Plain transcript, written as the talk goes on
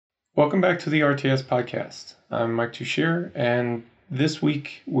Welcome back to the RTS podcast. I'm Mike Touchier, and this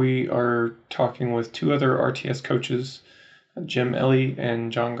week we are talking with two other RTS coaches, Jim Ellie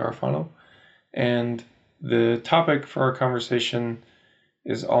and John Garfano. And the topic for our conversation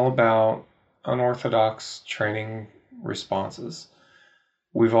is all about unorthodox training responses.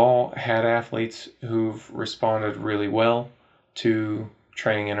 We've all had athletes who've responded really well to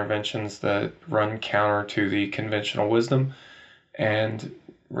training interventions that run counter to the conventional wisdom, and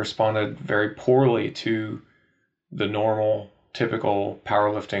responded very poorly to the normal, typical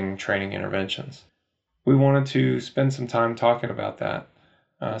powerlifting training interventions. We wanted to spend some time talking about that,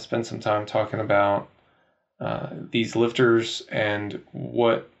 spend some time talking about these lifters and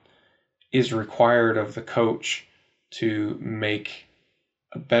what is required of the coach to make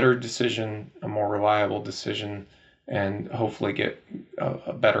a better decision, a more reliable decision, and hopefully get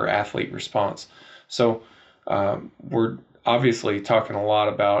a better athlete response. So we're obviously talking a lot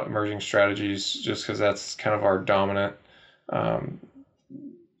about emerging strategies just because that's kind of our dominant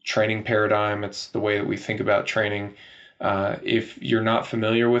training paradigm. It's the way that we think about training. If you're not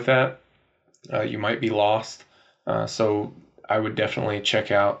familiar with that, you might be lost. So I would definitely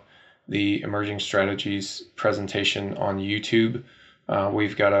check out the emerging strategies presentation on YouTube.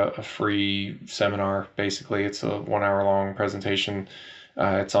 We've got a free seminar. Basically, it's a 1 hour long presentation.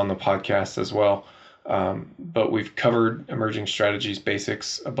 It's on the podcast as well. But we've covered emerging strategies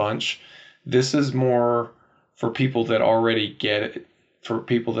basics a bunch. This is more for people that already get it, for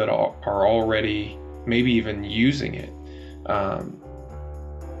people that are already maybe even using it.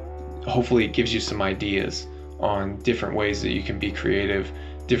 Hopefully it gives you some ideas on different ways that you can be creative,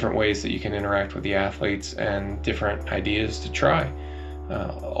 different ways that you can interact with the athletes, and different ideas to try.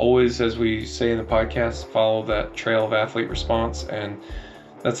 Always, as we say in the podcast, follow that trail of athlete response. And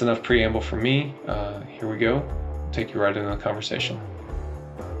that's enough preamble from me. Here we go. I'll take you right into the conversation.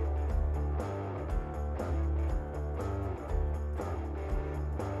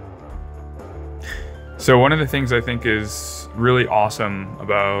 So one of the things I think is really awesome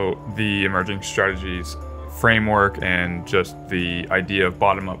about the emerging strategies framework and just the idea of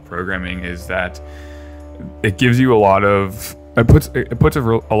bottom-up programming is that it gives you a lot of It puts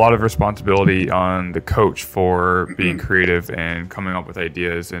a lot of responsibility on the coach for being creative and coming up with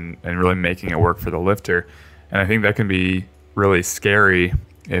ideas and really making it work for the lifter. And I think that can be really scary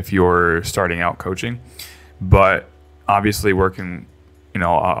if you're starting out coaching. But obviously working,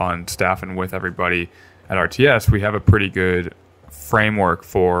 on staff and with everybody at RTS, we have a pretty good framework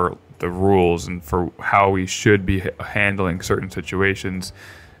for the rules and for how we should be handling certain situations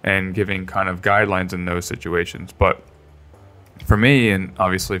and giving kind of guidelines in those situations. But for me, and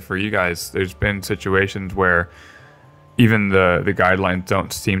obviously for you guys, there's been situations where even the guidelines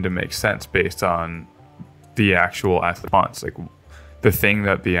don't seem to make sense based on the actual athlete response. Like the thing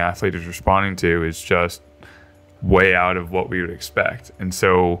that the athlete is responding to is just way out of what we would expect. And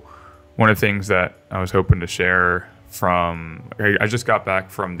so one of the things that I was hoping to share I just got back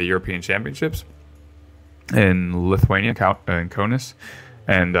from the European Championships in Lithuania, in Kaunas,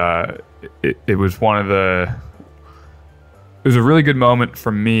 and it was it was a really good moment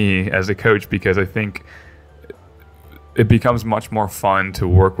for me as a coach, because I think it becomes much more fun to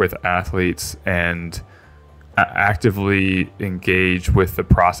work with athletes and actively engage with the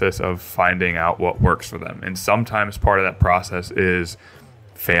process of finding out what works for them. And sometimes part of that process is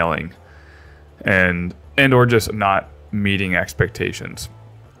failing and or just not meeting expectations.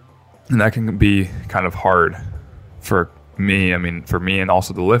 And that can be kind of hard for me and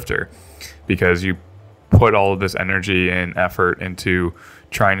also the lifter, because you put all of this energy and effort into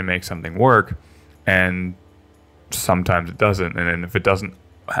trying to make something work, and sometimes it doesn't. And then if it doesn't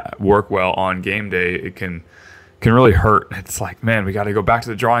work well on game day, it can really hurt. It's like, man, we got to go back to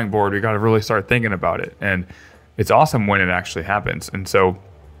the drawing board. We got to really start thinking about it. And it's awesome when it actually happens. And so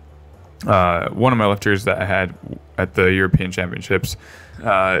one of my lifters that I had at the European Championships,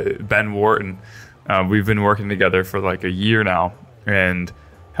 Ben Wharton, we've been working together for like a year now, and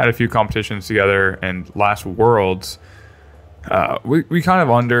had a few competitions together. And last Worlds, we kind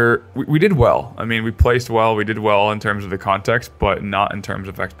of we did well. I mean, we placed well, we did well in terms of the context, but not in terms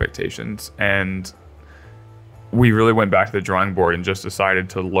of expectations. And we really went back to the drawing board and just decided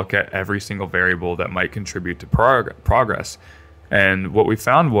to look at every single variable that might contribute to progress. And what we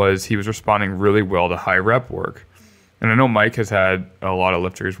found was he was responding really well to high rep work. And I know Mike has had a lot of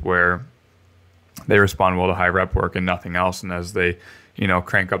lifters where they respond well to high rep work and nothing else. And as they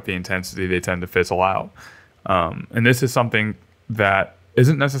crank up the intensity, they tend to fizzle out. And this is something that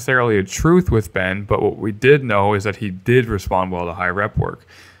isn't necessarily a truth with Ben, but what we did know is that he did respond well to high rep work.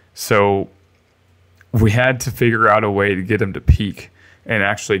 So we had to figure out a way to get him to peak. and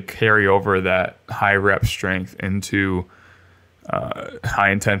actually carry over that high rep strength into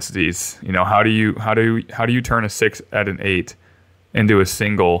high intensities. How do you turn a 6 at an 8 into a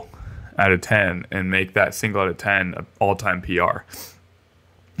single out of 10 and make that single out of 10 an all-time PR?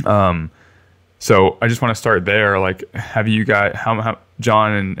 So I just want to start there. Like, have you guys, how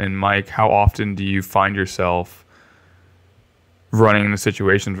John and Mike, how often do you find yourself running into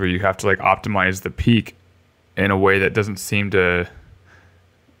situations where you have to like optimize the peak in a way that doesn't seem to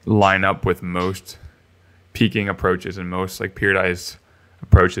line up with most peaking approaches and most like periodized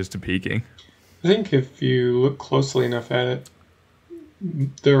approaches to peaking? I think if you look closely enough at it,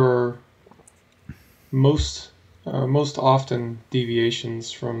 there are most often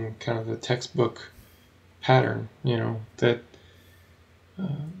deviations from kind of the textbook pattern, that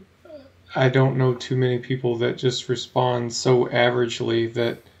I don't know too many people that just respond so averagely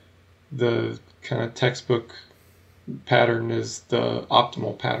that the kind of textbook pattern is the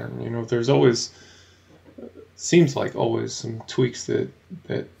optimal pattern. There's always, seems like always, some tweaks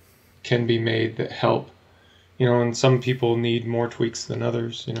that can be made that help, and some people need more tweaks than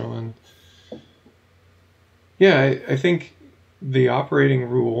others, and yeah, I think the operating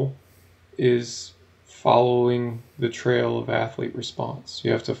rule is following the trail of athlete response.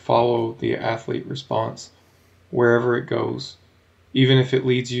 You have to follow the athlete response wherever it goes, even if it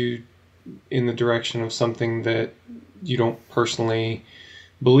leads you in the direction of something that you don't personally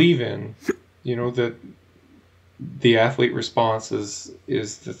believe in. That the athlete response is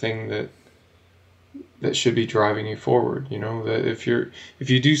the thing that should be driving you forward. That if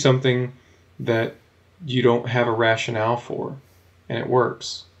you do something that you don't have a rationale for and it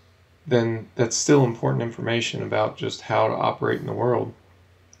works, then that's still important information about just how to operate in the world.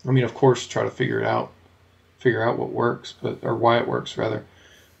 I mean, of course, try to figure out what works, or why it works rather.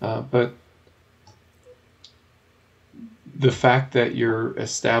 But the fact that you're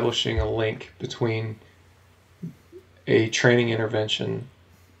establishing a link between a training intervention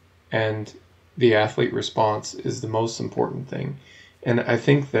and the athlete response is the most important thing. And I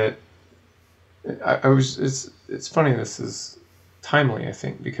think that it's funny, this is timely, I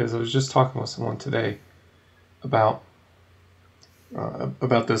think, because I was just talking with someone today about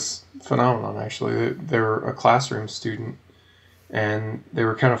this phenomenon. Actually, they're a classroom student, and they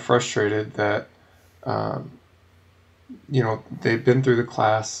were kind of frustrated that they'd been through the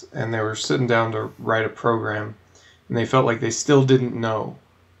class and they were sitting down to write a program, and they felt like they still didn't know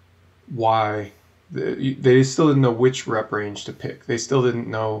why. They still didn't know which rep range to pick. They still didn't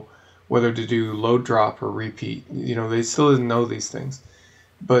know whether to do load drop or repeat. They still didn't know these things.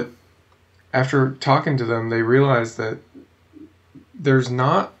 But after talking to them, they realized that there's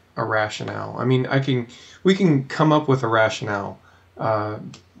not a rationale. I mean, we can come up with a rationale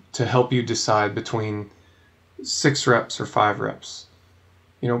to help you decide between 6 reps or 5 reps.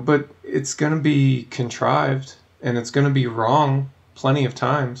 But it's going to be contrived and it's going to be wrong plenty of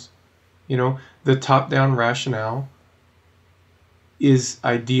times. The top-down rationale is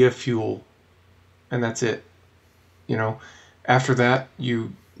idea fuel, and that's it. After that,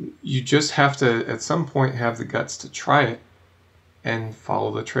 you just have to at some point have the guts to try it and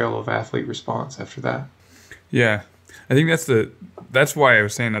follow the trail of athlete response after that. Yeah, I think that's why I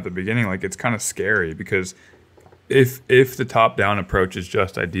was saying at the beginning, like, it's kind of scary, because if the top-down approach is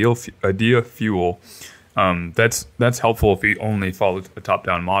just idea fuel, that's helpful if you only follow a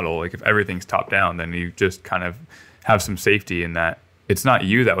top-down model. Like, if everything's top-down, then you just kind of have some safety in that it's not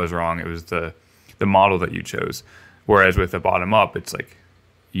you that was wrong, it was the model that you chose. Whereas with the bottom-up, it's like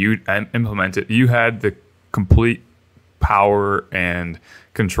you implemented, you had the complete power and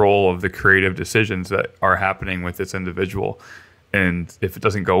control of the creative decisions that are happening with this individual. And if it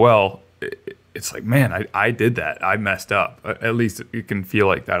doesn't go well, it's like, man, I did that. I messed up. At least it can feel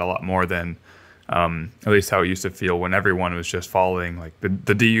like that a lot more than at least how it used to feel when everyone was just following like the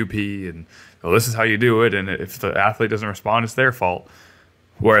DUP and, well, this is how you do it. And if the athlete doesn't respond, it's their fault.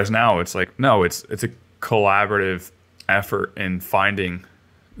 Whereas now it's like, no, it's a collaborative effort in finding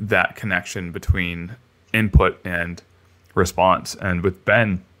that connection between input and response. And with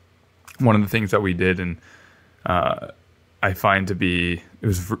Ben, one of the things that we did, and I find to be, it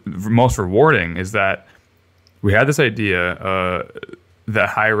was most rewarding, is that we had this idea that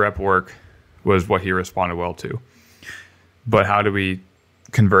high rep work was what he responded well to, but how do we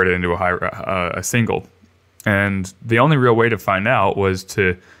convert it into a single? And the only real way to find out was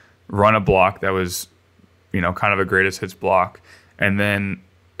to run a block that was, kind of a greatest hits block. And then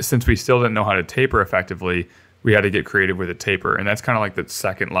since we still didn't know how to taper effectively, we had to get creative with a taper. And that's kind of like the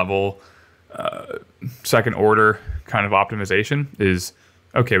second level, second order kind of optimization is,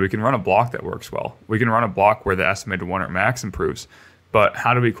 okay, we can run a block that works well. We can run a block where the estimated 1 rep max improves, But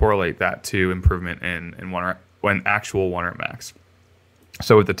how do we correlate that to improvement in when actual 1 rep max?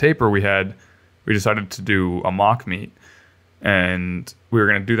 So with the taper, we decided to do a mock meet, and we were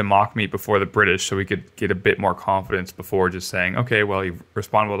going to do the mock meet before the British so we could get a bit more confidence before just saying, okay, well, you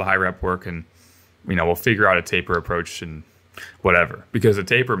respond well to high rep work, and we'll figure out a taper approach and whatever, because the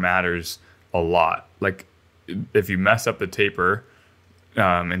taper matters a lot. Like if you mess up the taper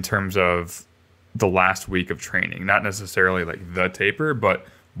in terms of the last week of training, not necessarily like the taper, but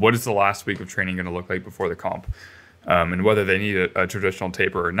what is the last week of training going to look like before the comp, and whether they need a traditional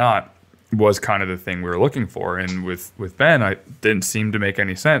taper or not was kind of the thing we were looking for. And with Ben, I didn't seem to make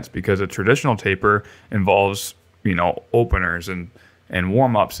any sense, because a traditional taper involves openers and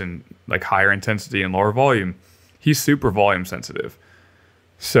warm-ups and like higher intensity and lower volume. He's super volume sensitive.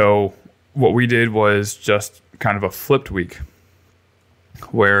 So what we did was just kind of a flipped week,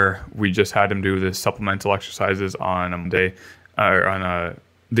 where we just had him do the supplemental exercises on a Monday, or on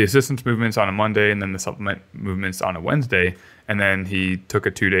the assistance movements on a Monday, and then the supplement movements on a Wednesday. And then he took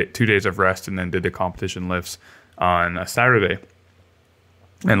a 2 days of rest, and then did the competition lifts on a Saturday.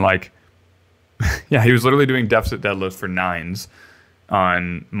 And like, yeah, he was literally doing deficit deadlifts for 9s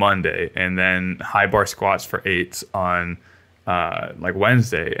on Monday, and then high bar squats for 8s on like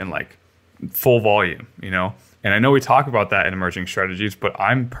Wednesday, and like full volume, And I know we talk about that in emerging strategies, but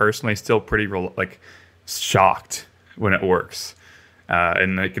I'm personally still pretty shocked when it works.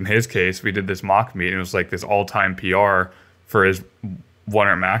 And like in his case, we did this mock meet, and it was like this all-time PR for his 1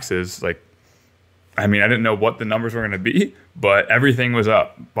 rep maxes. Like, I mean, I didn't know what the numbers were going to be, but everything was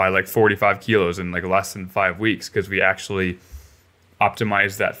up by like 45 kilos in like less than 5 weeks, because we actually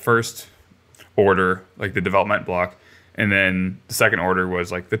optimized that first order, like the development block, and then the second order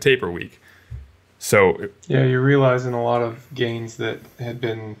was like the taper week. So yeah, you're realizing a lot of gains that had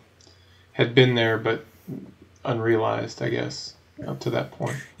been there, but unrealized, I guess, up to that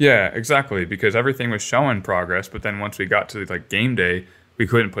point. Yeah, exactly, because everything was showing progress, but then once we got to like game day, we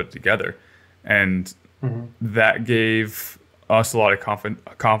couldn't put it together, and that gave us a lot of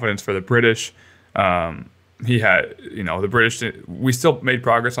confidence for the British. He had, the British. We still made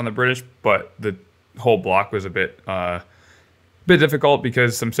progress on the British, but the whole block was a bit difficult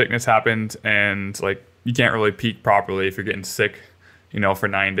because some sickness happened, and like you can't really peak properly if you're getting sick, for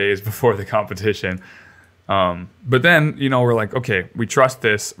 9 days before the competition. But then, we're like, okay, we trust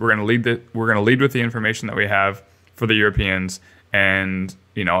this. We're gonna lead with the information that we have for the Europeans, and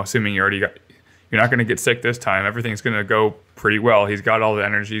assuming you're not gonna get sick this time, everything's gonna go pretty well. He's got all the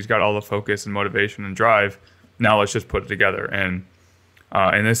energy, he's got all the focus and motivation and drive. Now let's just put it together. And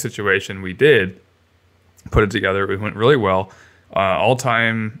in this situation, we did put it together. It went really well.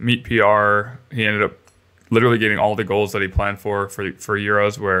 All-time meet PR. He ended up literally getting all the goals that he planned for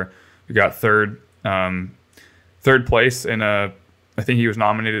Euros, where we got third place in I think he was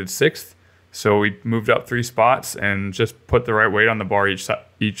nominated 6th. So we moved up 3 spots and just put the right weight on the bar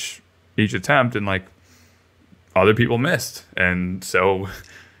each attempt, and like other people missed. And so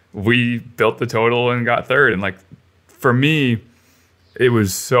we built the total and got third. And like, for me, it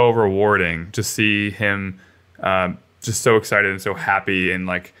was so rewarding to see him just so excited and so happy, and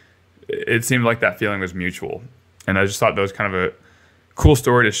like it seemed like that feeling was mutual. And I just thought that was kind of a cool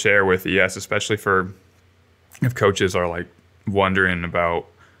story to share with ES, especially for if coaches are like wondering about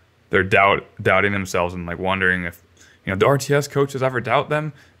their doubting themselves, and like wondering if do RTS coaches ever doubt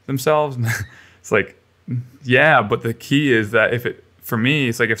themselves. It's like, yeah, but the key is that for me,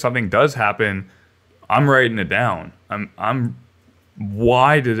 it's like if something does happen, I'm writing it down. I'm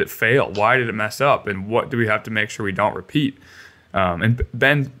why did it fail? Why did it mess up? And what do we have to make sure we don't repeat? And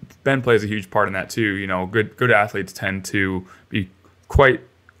Ben plays a huge part in that too. Good athletes tend to be quite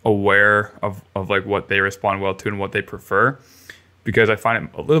aware of like what they respond well to and what they prefer, because I find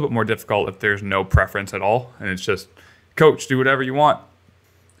it a little bit more difficult if there's no preference at all and it's just, coach, do whatever you want.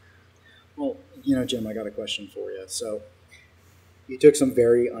 Well, Jim, I got a question for you. So you took some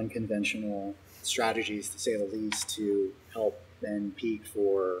very unconventional strategies, to say the least, to help Ben peak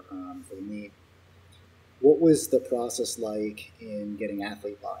for the meet. What was the process like in getting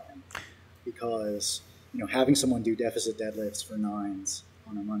athlete buy-in? Because having someone do deficit deadlifts for 9s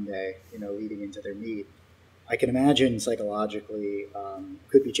on a Monday, leading into their meet, I can imagine psychologically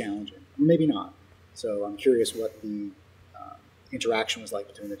could be challenging, or maybe not. So I'm curious what the interaction was like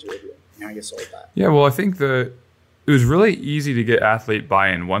between the two of you and how you solved that. Yeah, well, I think it was really easy to get athlete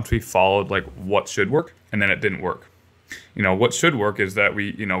buy-in once we followed like what should work, and then it didn't work. What should work is that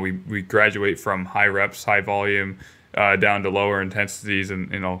we graduate from high reps, high volume, down to lower intensities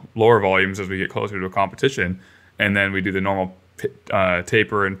and lower volumes as we get closer to a competition, and then we do the normal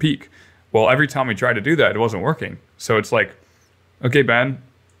taper and peak. Well, every time we tried to do that, it wasn't working. So it's like okay, Ben,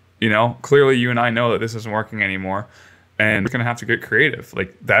 clearly you and I know that this isn't working anymore. And we're going to have to get creative.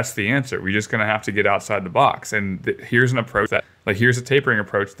 Like, that's the answer. We're just going to have to get outside the box. And here's an approach here's a tapering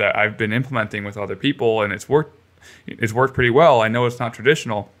approach that I've been implementing with other people, and it's worked pretty well. I know it's not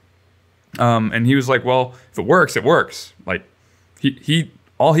traditional. And he was like, well, if it works, it works. Like, he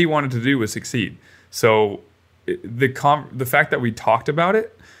all he wanted to do was succeed. So the fact that we talked about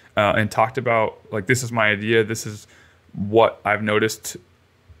it and talked about, like, this is my idea, this is what I've noticed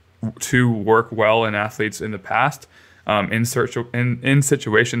to work well in athletes in the past, in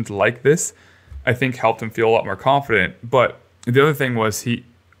situations like this, I think helped him feel a lot more confident. But the other thing was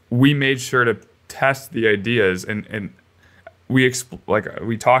we made sure to test the ideas, and we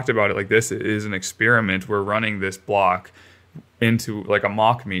talked about it like this is an experiment. We're running this block into like a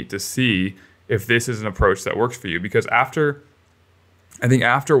mock meet to see if this is an approach that works for you. Because after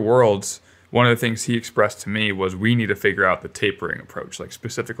Worlds, one of the things he expressed to me was we need to figure out the tapering approach, like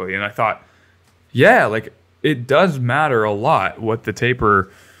specifically. And I thought, yeah, like it does matter a lot what the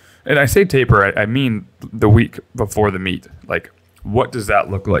taper, and I say taper, I mean the week before the meet. Like, what does that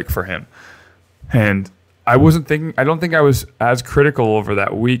look like for him? And I don't think I was as critical over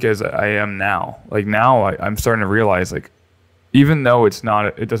that week as I am now. Like, now I'm starting to realize, like, even though it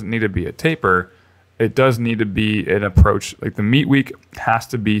doesn't need to be a taper, it does need to be an approach. Like, the meet week has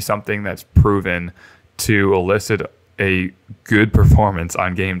to be something that's proven to elicit a good performance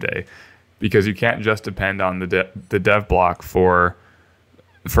on game day, because you can't just depend on the dev block for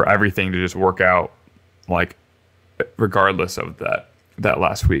everything to just work out, like, regardless of that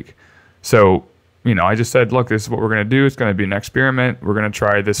last week. So, I just said, look, this is what we're going to do. It's going to be an experiment. We're going to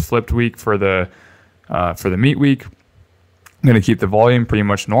try this flipped week for the meet week. I'm going to keep the volume pretty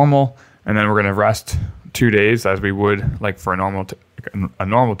much normal, and then we're going to rest 2 days as we would like for a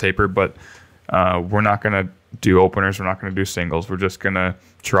normal taper. But we're not going to do openers. We're not going to do singles. We're just going to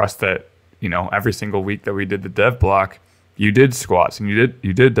trust that every single week that we did the dev block, you did squats and you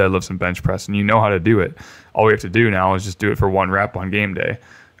did deadlifts and bench press, and you know how to do it. All we have to do now is just do it for one rep on game day.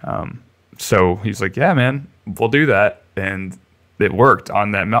 So he's like, yeah, man, we'll do that. And it worked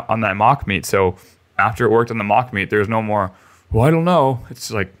on that mock meet. So after it worked on the mock meet, there's no more, well, I don't know. It's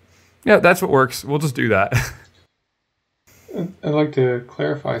like, yeah, that's what works. We'll just do that. I'd like to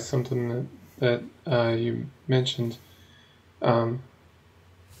clarify something that you mentioned. When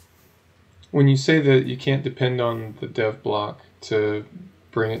you say that you can't depend on the dev block to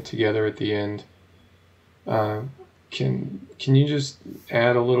bring it together at the end, can you just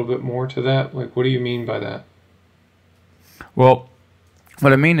add a little bit more to that? Like, what do you mean by that? Well,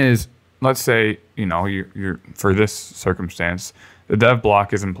 what I mean is, let's say, you're for this circumstance, the dev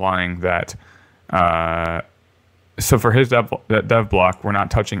block is implying that, so for his dev block, we're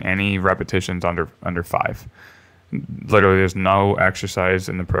not touching any repetitions under 5. Literally, there's no exercise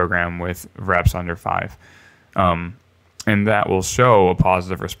in the program with reps under 5. And that will show a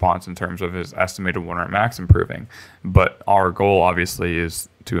positive response in terms of his estimated 1 rep max improving. But our goal, obviously, is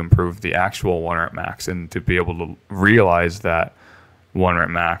to improve the actual 1 rep max and to be able to realize that 1 rep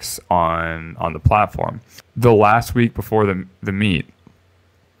max on the platform. The last week before the meet,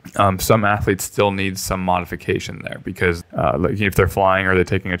 some athletes still need some modification there, because like if they're flying or they're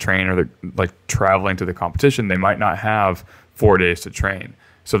taking a train or they're like traveling to the competition, they might not have 4 days to train.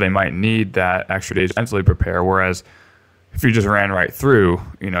 So they might need that extra day to mentally prepare. Whereas if you just ran right through,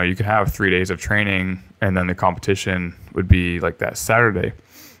 you could have 3 days of training and then the competition would be like that Saturday.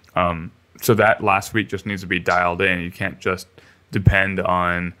 So that last week just needs to be dialed in. You can't just depend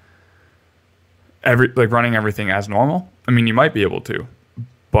on running everything as normal. I mean, you might be able to,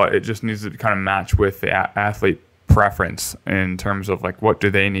 but it just needs to kind of match with the athlete preference in terms of like what do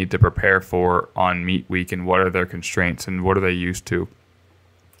they need to prepare for on meet week and what are their constraints and what are they used to,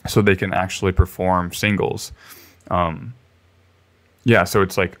 so they can actually perform singles. So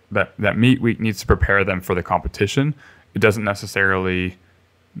it's like that meet week needs to prepare them for the competition. It doesn't necessarily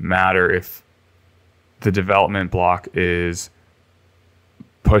matter if the development block is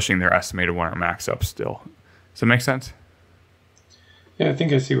pushing their estimated 1 rep max up still. Does that make sense? Yeah, I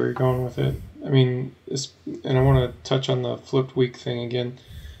think I see where you're going with it. I mean, and I want to touch on the flipped week thing again,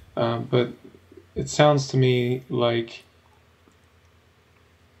 but it sounds to me like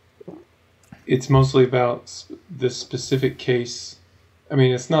it's mostly about this specific case. I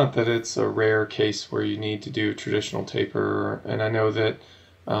mean, it's not that it's a rare case where you need to do traditional taper, and I know that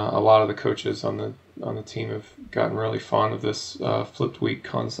a lot of the coaches on the team have gotten really fond of this flipped week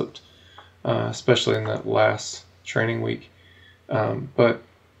concept, especially in that last training week. But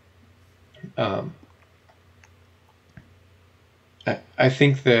I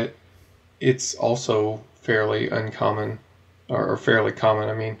think that it's also fairly uncommon are fairly common.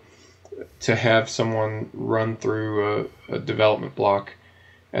 I mean, to have someone run through a development block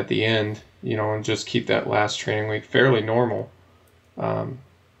at the end, and just keep that last training week fairly normal.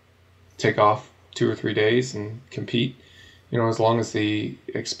 Take off 2 or 3 days and compete. As long as the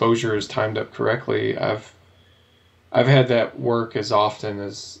exposure is timed up correctly, I've had that work as often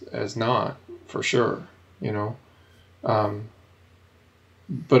as not, for sure.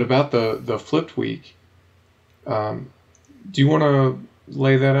 But about the flipped week, do you want to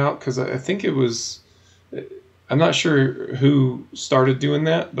lay that out? Because I think I'm not sure who started doing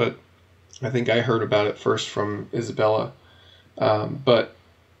that, but I think I heard about it first from Isabella. But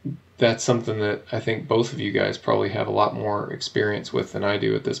that's something that I think both of you guys probably have a lot more experience with than I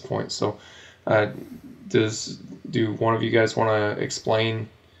do at this point. So do one of you guys want to explain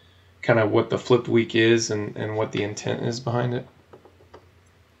kind of what the flipped week is and what the intent is behind it?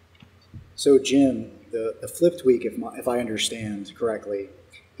 So Jim, the flipped week, if I understand correctly,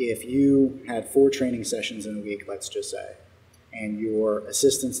 if you had 4 training sessions in a week, let's just say, and your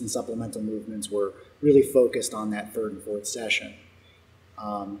assistance and supplemental movements were really focused on that 3rd and 4th session,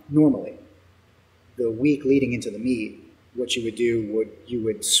 normally, the week leading into the meet, what you would do you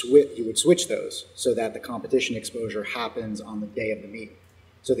would switch those so that the competition exposure happens on the day of the meet.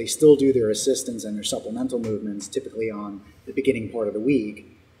 So they still do their assistance and their supplemental movements typically on the beginning part of the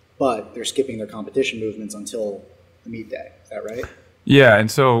week, but they're skipping their competition movements until the meet day. Is that right? Yeah, and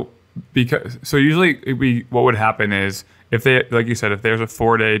so usually what would happen is if they, like you said, if there's a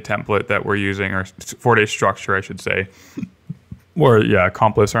 4-day template that we're using, or 4-day structure, I should say, where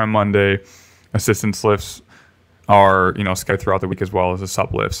comp lifts are on Monday, assistance lifts are scattered throughout the week as well as the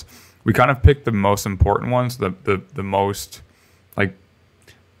sup lifts. We kind of pick the most important ones, the most like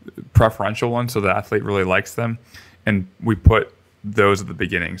preferential ones, so the athlete really likes them, and we put those at the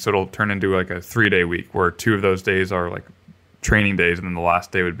beginning. So it'll turn into like a 3-day week where 2 of those days are like training days, and then the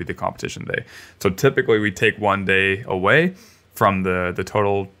last day would be the competition day. So typically we take 1 day away from the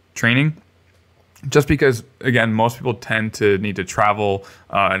total training, just because, again, most people tend to need to travel,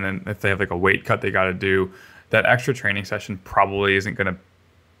 and then if they have like a weight cut they got to do, that extra training session probably isn't going to,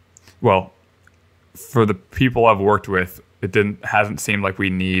 well, for the people I've worked with, hasn't seemed like we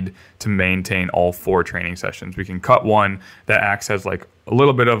need to maintain all 4 training sessions. We can cut one that acts as like a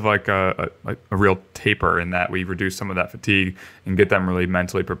little bit of like a real taper, in that we reduce some of that fatigue and get them really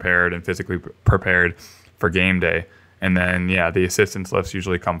mentally prepared and physically prepared for game day. And then, the assistance lifts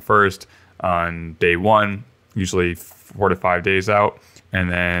usually come first on day 1, usually 4 to 5 days out. And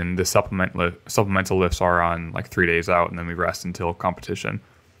then the supplemental lifts are on like 3 days out, and then we rest until competition.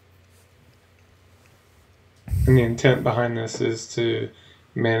 And the intent behind this is to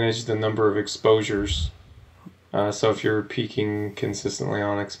manage the number of exposures. So if you're peaking consistently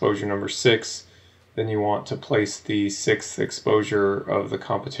on exposure number 6, then you want to place the 6th exposure of the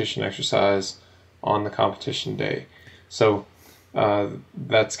competition exercise on the competition day. So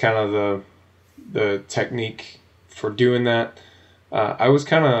that's kind of the technique for doing that. I was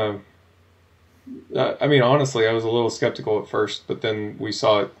kind of, honestly, I was a little skeptical at first, but then we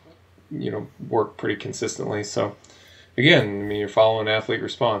saw it, work pretty consistently. So again, you're following athlete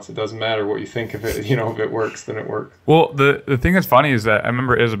response. It doesn't matter what you think of it. If it works, then it works. Well, the thing that's funny is that I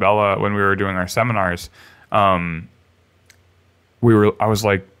remember Isabella, when we were doing our seminars, I was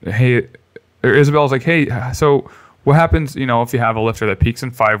like, hey, Isabella's like, hey, so what happens, if you have a lifter that peaks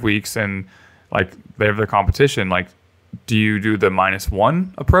in 5 weeks and like they have their competition, like, do you do the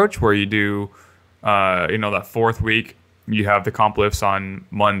 -1 approach where you do, that 4th week, you have the comp lifts on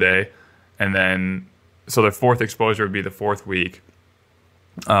Monday, and then, so the 4th exposure would be the 4th week.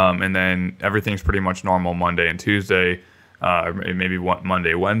 And then everything's pretty much normal Monday and Tuesday, maybe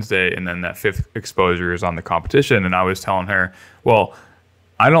Monday, Wednesday, and then that 5th exposure is on the competition. And I was telling her, well,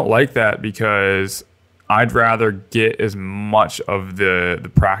 I don't like that because I'd rather get as much of the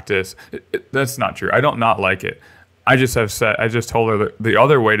practice. That's not true. I don't not like it. I just told her that the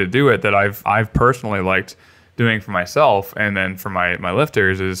other way to do it that I've personally liked doing for myself and then for my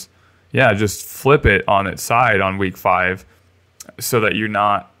lifters is, just flip it on its side on week 5, so that you're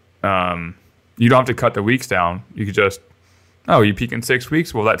not, you don't have to cut the weeks down. You could just, you peak in 6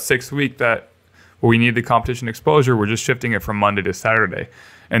 weeks. Well, that 6th week where we need the competition exposure, we're just shifting it from Monday to Saturday.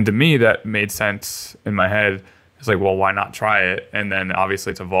 And to me, that made sense in my head. It's like, well, why not try it? And then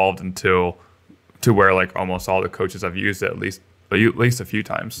obviously it's evolved to where like almost all the coaches I've used it at least a few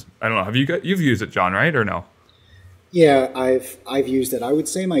times. I don't know. You've used it, John, right? Or no? Yeah, I've used it. I would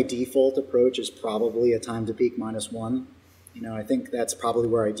say my default approach is probably a time to peak -1. I think that's probably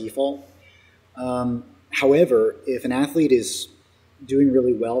where I default. However, if an athlete is doing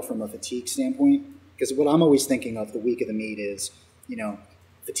really well from a fatigue standpoint, because what I'm always thinking of the week of the meet is,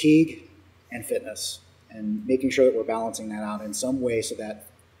 fatigue and fitness, and making sure that we're balancing that out in some way so that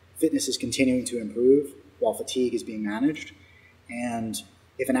fitness is continuing to improve while fatigue is being managed. And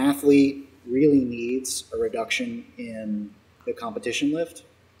if an athlete really needs a reduction in the competition lift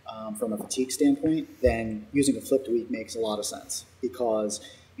from a fatigue standpoint, then using a flipped week makes a lot of sense, because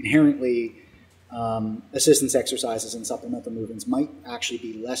inherently assistance exercises and supplemental movements might actually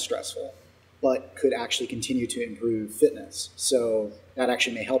be less stressful, but could actually continue to improve fitness. So that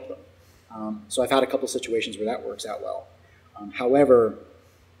actually may help them. So I've had a couple situations where that works out well. However,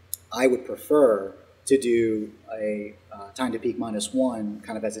 I would prefer to do a time to peak -1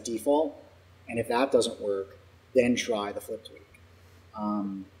 kind of as a default. And if that doesn't work, then try the flipped week.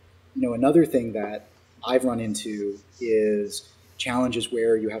 Another thing that I've run into is challenges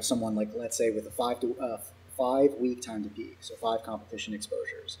where you have someone like, let's say, with a 5-week time to peak, so 5 competition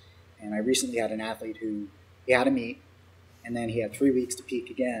exposures. And I recently had an athlete who he had a meet, and then he had 3 weeks to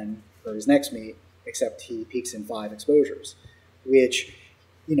peak again for his next meet, except he peaks in 5 exposures, which,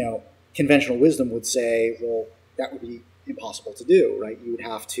 conventional wisdom would say, well, that would be impossible to do, right? You would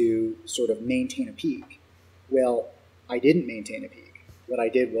have to sort of maintain a peak. Well, I didn't maintain a peak. What I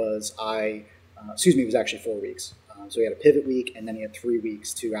did was it was actually 4 weeks. So he had a pivot week, and then he had 3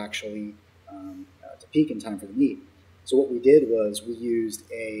 weeks to actually to peak in time for the meet. So what we did was we used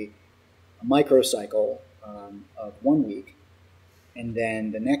a microcycle of 1 week, and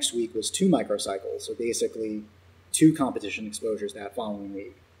then the next week was 2 microcycles. So basically 2 competition exposures that following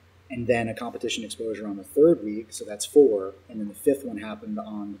week, and then a competition exposure on the 3rd week, so that's 4, and then the 5th one happened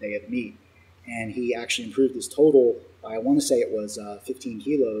on the day of the meet. And he actually improved his total by, I want to say it was 15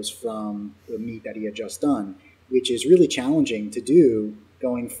 kilos from the meet that he had just done, which is really challenging to do,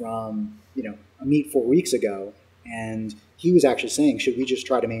 going from a meet 4 weeks ago. And he was actually saying, should we just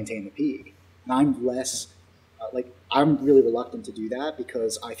try to maintain the peak? And I'm less I'm really reluctant to do that,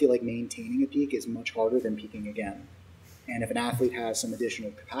 because I feel like maintaining a peak is much harder than peaking again. And if an athlete has some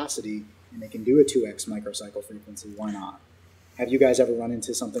additional capacity and they can do a 2x microcycle frequency, why not? Have you guys ever run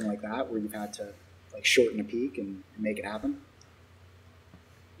into something like that where you've had to shorten a peak and make it happen?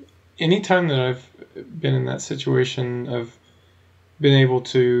 Anytime that I've been in that situation, I've been able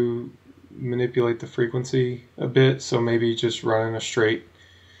to manipulate the frequency a bit. So maybe just running a straight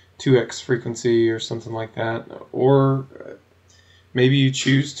 2x frequency or something like that. Or maybe you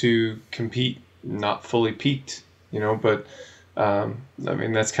choose to compete not fully peaked, but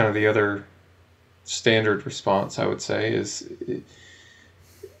that's kind of the other standard response, I would say, is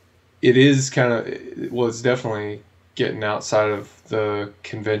it is kind of, it's definitely getting outside of the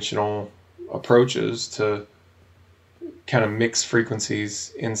conventional approaches to kind of mix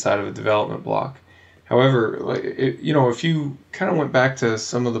frequencies inside of a development block. However, if you kind of went back to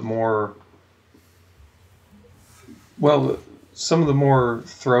some of the more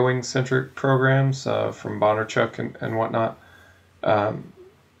throwing centric programs from Bondarchuk and whatnot,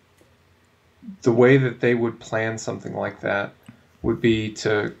 the way that they would plan something like that would be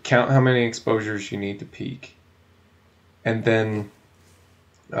to count how many exposures you need to peak, and then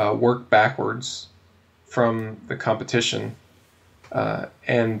work backwards from the competition,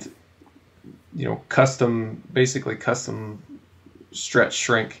 and custom stretch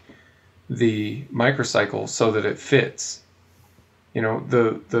shrink the microcycle so that it fits.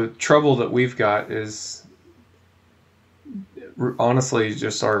 The trouble that we've got is honestly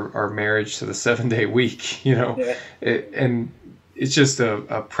just our marriage to the 7-day week. Yeah. And it's just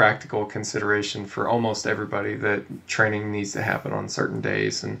a practical consideration for almost everybody that training needs to happen on certain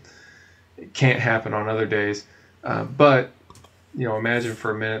days and it can't happen on other days. But imagine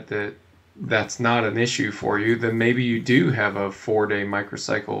for a minute that that's not an issue for you. Then maybe you do have a 4-day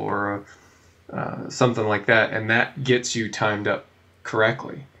microcycle or something like that, and that gets you timed up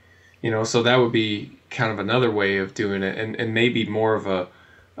correctly. So that would be kind of another way of doing it, and maybe more of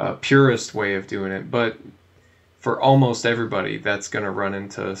a purist way of doing it. But for almost everybody, that's going to run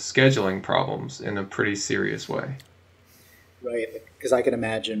into scheduling problems in a pretty serious way. Right, because I can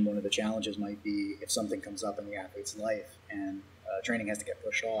imagine one of the challenges might be if something comes up in the athlete's life and training has to get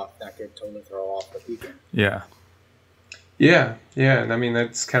pushed off, that could totally throw off the peaking. Yeah. And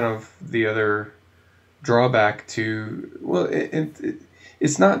that's kind of the other drawback to,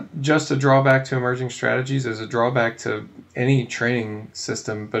 it's not just a drawback to emerging strategies, it's a drawback to any training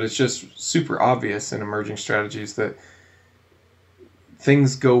system, but it's just super obvious in emerging strategies that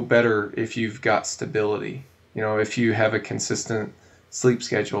things go better if you've got stability. If you have a consistent sleep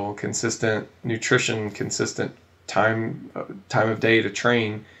schedule, consistent nutrition, consistent time of day to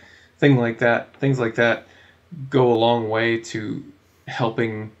train, things like that go a long way to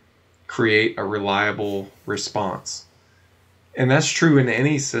helping create a reliable response. And that's true in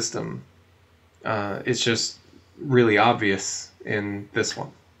any system. It's just really obvious in this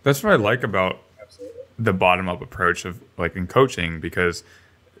one. That's what I like about Absolutely. the bottom-up approach of like in coaching, because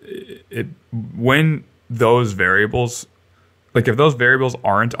it when those variables, like if those variables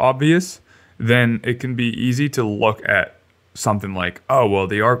aren't obvious, then it can be easy to look at something like, oh well,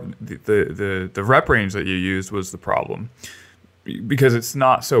 the rep range that you used was the problem, because it's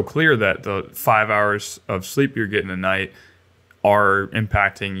not so clear that the 5 hours of sleep you're getting a night are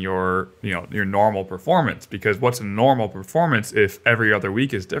impacting your normal performance. Because what's a normal performance if every other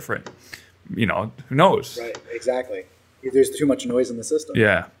week is different? Who knows? Right, exactly. There's too much noise in the system.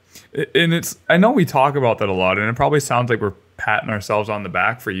 Yeah. And I know we talk about that a lot, and it probably sounds like we're patting ourselves on the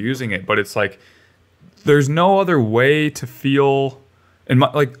back for using it, but it's like there's no other way to feel. And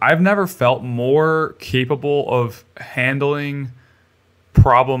I've never felt more capable of handling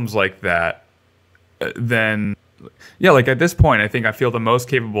problems like that than, like at this point, I think I feel the most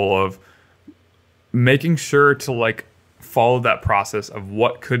capable of making sure to like follow that process of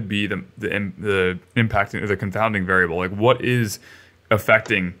what could be the impacting or the confounding variable. Like, what is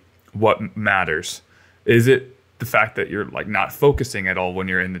affecting what matters? Is it the fact that you're like not focusing at all when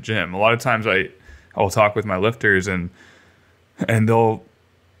you're in the gym? A lot of times I'll talk with my lifters and they'll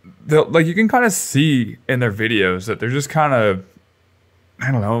like, you can kind of see in their videos that they're just kind of,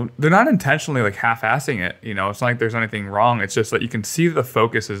 I don't know, they're not intentionally like half-assing it. It's not like there's anything wrong. It's just that you can see the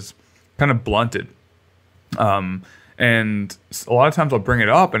focus is kind of blunted. And a lot of times I'll bring it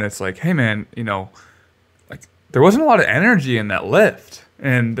up and it's like, hey man, like there wasn't a lot of energy in that lift.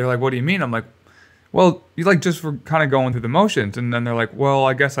 And they're like, what do you mean? I'm like, well, you like just were kind of going through the motions. And then they're like, well,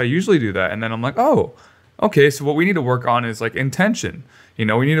 I guess I usually do that. And then I'm like, oh, okay. So what we need to work on is like intention. We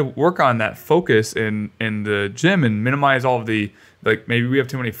need to work on that focus in the gym and minimize all of the, like maybe we have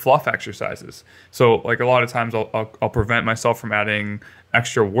too many fluff exercises. So like a lot of times I'll prevent myself from adding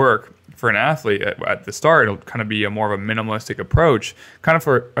extra work for an athlete at the start. It'll kind of be a more of a minimalistic approach, kind of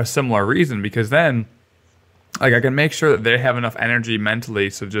for a similar reason, because then like I can make sure that they have enough energy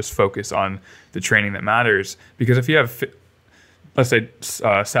mentally to just focus on the training that matters. Because if you have, let's say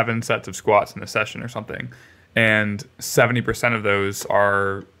 7 sets of squats in a session or something, and 70% of those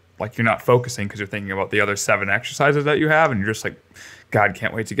are like you're not focusing because you're thinking about the other 7 exercises that you have, and you're just like, God,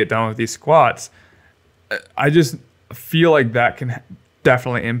 can't wait to get done with these squats. I just feel like that can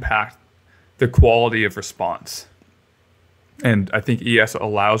definitely impact the quality of response. And I think ES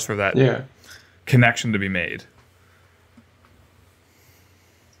allows for that connection to be made.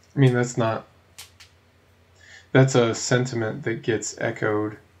 I mean, that's a sentiment that gets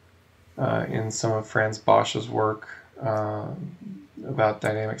echoed in some of Franz Bosch's work about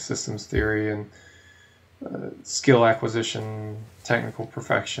dynamic systems theory and skill acquisition, technical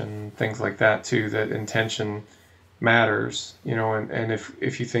perfection, things like that too, that intention matters, and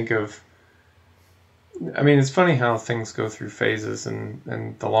if you think of, I mean, it's funny how things go through phases,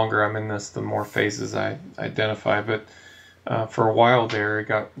 and the longer I'm in this, the more phases I identify, but for a while there, it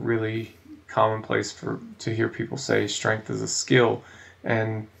got really commonplace to hear people say strength is a skill,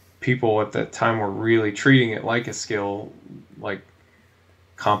 and people at that time were really treating it like a skill, like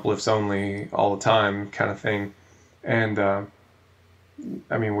comp lifts only all the time kind of thing. And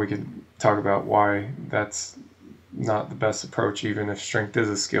I mean, we could talk about why that's not the best approach, even if strength is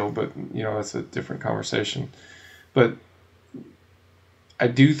a skill, but that's a different conversation. But I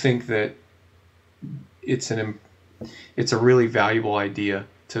do think that it's a really valuable idea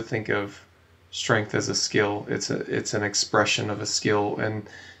to think of strength as a skill. It's an expression of a skill, and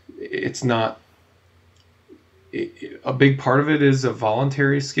it's not a big part of it is a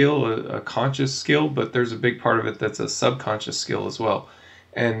voluntary skill, a conscious skill, but there's a big part of it that's a subconscious skill as well.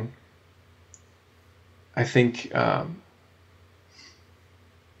 And I think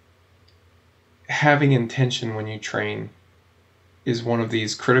having intention when you train is one of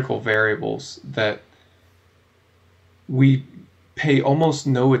these critical variables that we pay almost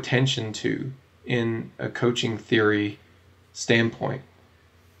no attention to in a coaching theory standpoint,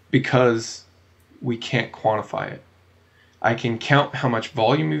 because we can't quantify it. I can count how much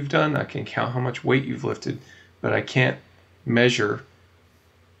volume you've done, I can count how much weight you've lifted, but I can't measure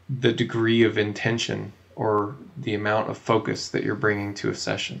the degree of intention or the amount of focus that you're bringing to a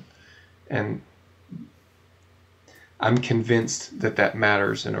session. And I'm convinced that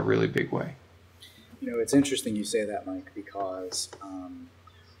matters in a really big way. It's interesting you say that, Mike, because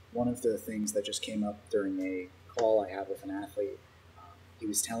one of the things that just came up during a call I had with an athlete, he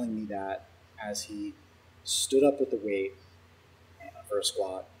was telling me that as he stood up with the weight for a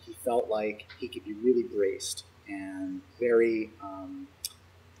squat, he felt like he could be really braced and very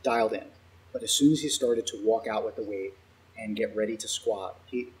dialed in. But as soon as he started to walk out with the weight and get ready to squat,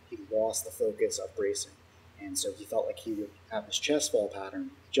 he lost the focus of bracing. And so he felt like he would have this chest fall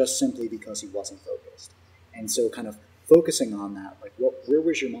pattern just simply because he wasn't focused. And so kind of focusing on that, like where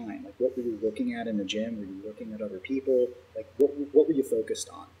was your mind? Like what were you looking at in the gym? Were you looking at other people? Like what were you focused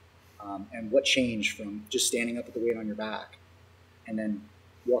on? And what changed from just standing up with the weight on your back and then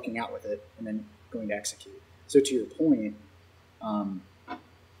walking out with it and then going to execute? So to your point,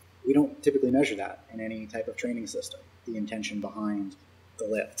 we don't typically measure that in any type of training system, the intention behind the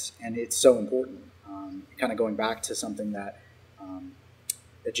lifts. And it's so important. Kind of going back to something that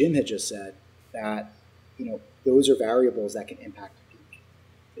Jim had just said, that those are variables that can impact the peak.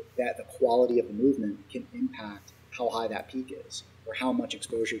 That the quality of the movement can impact how high that peak is, or how much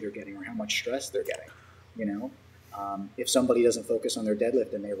exposure they're getting, or how much stress they're getting. If somebody doesn't focus on their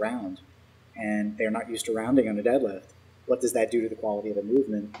deadlift and they round, and they're not used to rounding on a deadlift, what does that do to the quality of the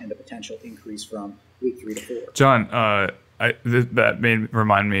movement and the potential increase from week 3 to 4? John, that made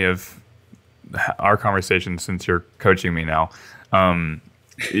remind me of our conversation since you're coaching me now.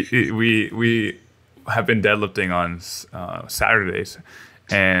 We have been deadlifting on Saturdays,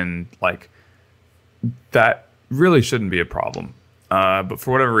 and like that really shouldn't be a problem. But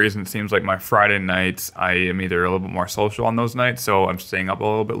for whatever reason, it seems like my Friday nights, I am either a little bit more social on those nights, so I'm staying up a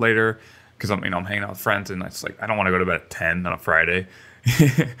little bit later because I'm hanging out with friends, and it's like I don't want to go to bed at 10 on a Friday.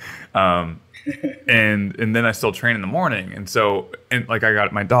 And then I still train in the morning, and I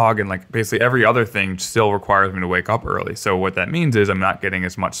got my dog, and like basically every other thing still requires me to wake up early. So what that means is I'm not getting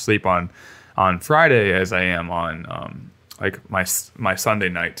as much sleep on Friday as I am on like my Sunday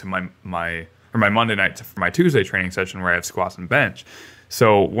night to my Monday night for my Tuesday training session where I have squats and bench.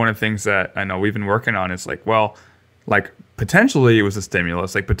 So one of the things that I know we've been working on is like, well, like potentially it was a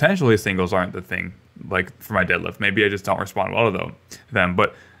stimulus, like potentially singles aren't the thing, like for my deadlift. Maybe I just don't respond well to them.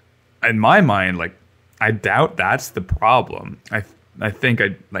 But in my mind, like I doubt that's the problem. I think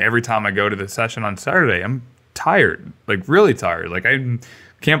like every time I go to the session on Saturday, I'm tired, like really tired. Like I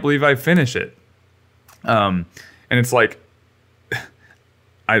can't believe I finish it. And it's like,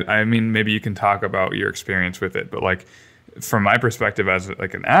 I mean, maybe you can talk about your experience with it, but like from my perspective as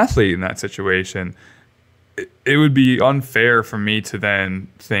like an athlete in that situation, it would be unfair for me to then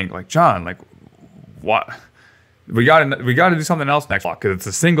think like, John, like what? We got to do something else next block because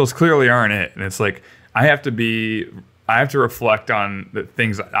the singles clearly aren't it. And it's like, I have to reflect on the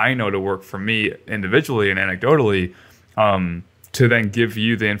things that I know to work for me individually and anecdotally, to then give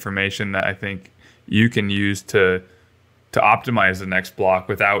you the information that I think you can use to optimize the next block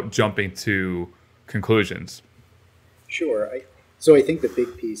without jumping to conclusions. Sure. So I think the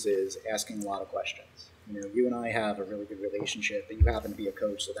big piece is asking a lot of questions. You and I have a really good relationship, and you happen to be a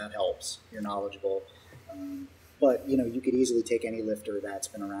coach, so that helps. You're knowledgeable. But, you could easily take any lifter that's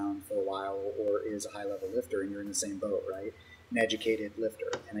been around for a while or is a high-level lifter, and you're in the same boat, right? An educated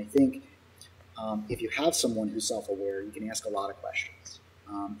lifter. And I think if you have someone who's self-aware, you can ask a lot of questions.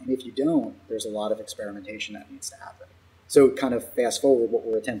 And if you don't, there's a lot of experimentation that needs to happen. So kind of fast forward, what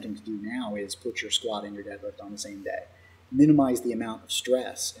we're attempting to do now is put your squat and your deadlift on the same day. Minimize the amount of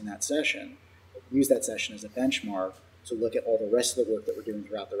stress in that session. Use that session as a benchmark to look at all the rest of the work that we're doing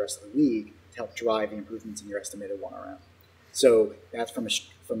throughout the rest of the week to help drive the improvements in your estimated 1 RM. So that's from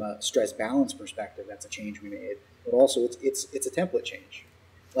a stress balance perspective, that's a change we made. But also it's a template change.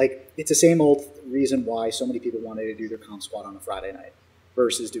 Like it's the same old reason why so many people wanted to do their comp squat on a Friday night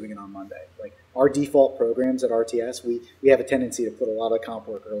versus doing it on Monday. Like our default programs at RTS, we have a tendency to put a lot of comp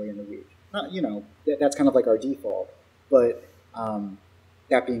work early in the week. That's kind of like our default. But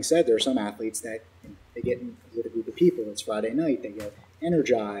that being said, there are some athletes that they get in with a group of people. It's Friday night. They get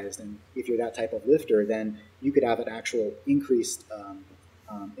energized, and if you're that type of lifter, then you could have an actual increased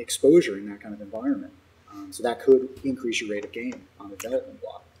exposure in that kind of environment. So that could increase your rate of gain on the development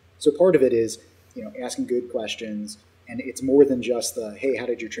block. So part of it is asking good questions, and it's more than just the hey, how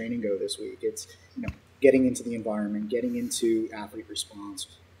did your training go this week? It's getting into the environment, getting into athlete response,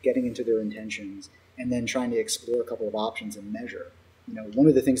 getting into their intentions, and then trying to explore a couple of options and measure. One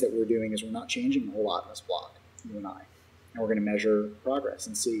of the things that we're doing is we're not changing a whole lot in this block, you and I. And we're going to measure progress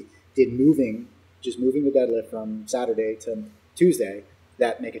and see, did just moving the deadlift from Saturday to Tuesday,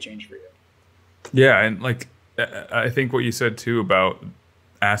 that make a change for you? Yeah, and like I think what you said too about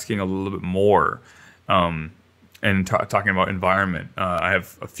asking a little bit more, and talking about environment. I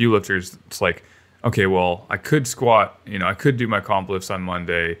have a few lifters. It's like, okay, well, I could squat. I could do my comp lifts on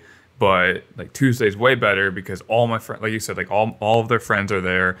Monday. But like Tuesday's way better because all my friends, like you said, like all of their friends are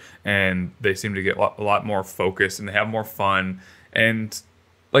there and they seem to get a lot more focused and they have more fun. And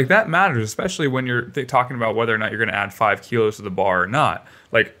like that matters, especially when you're talking about whether or not you're going to add 5 kilos to the bar or not.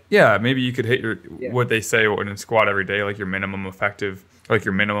 Like, yeah, maybe you could hit your what they say in squat every day, like your minimum effective, like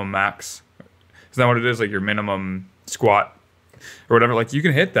your minimum max. Is that what it is? Like your minimum squat or whatever. Like you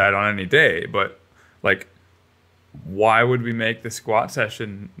can hit that on any day, but like, why would we make the squat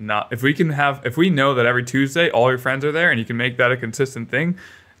session not, if we know that every Tuesday all your friends are there and you can make that a consistent thing,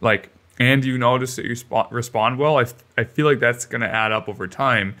 like, and you notice that you respond well, I feel like that's going to add up over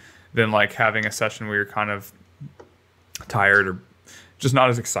time than like having a session where you're kind of tired or just not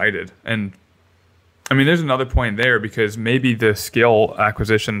as excited. And I mean, there's another point there, because maybe the skill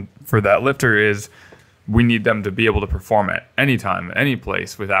acquisition for that lifter is we need them to be able to perform at any time, any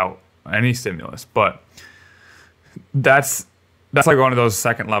place without any stimulus. But that's like one of those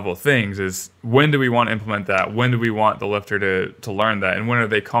second level things, is when do we want to implement that? When do we want the lifter to learn that? And when are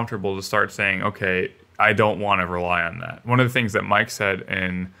they comfortable to start saying, okay, I don't want to rely on that? One of the things that Mike said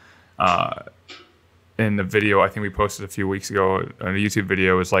in the video I think we posted a few weeks ago, a YouTube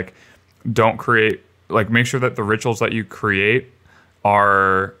video, is like, don't create, like, make sure that the rituals that you create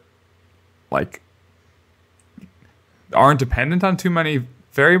are like aren't dependent on too many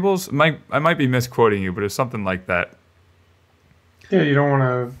variables. I might be misquoting you, but it's something like that. Yeah, you don't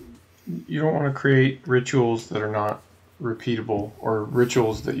want to create rituals that are not repeatable, or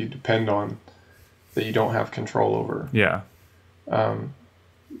rituals that you depend on that you don't have control over. Yeah.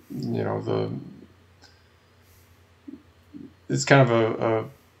 It's kind of a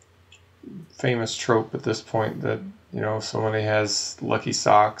famous trope at this point that, somebody has lucky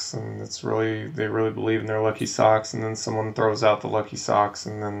socks and they really believe in their lucky socks, and then someone throws out the lucky socks,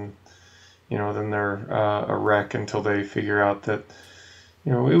 and then then they're a wreck until they figure out that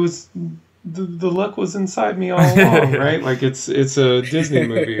it was the luck was inside me all along. Right? Like it's a Disney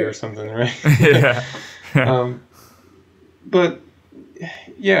movie or something, right? Yeah. But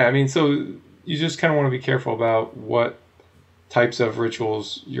yeah, I mean, so you just kind of want to be careful about what types of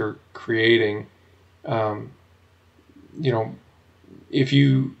rituals you're creating. The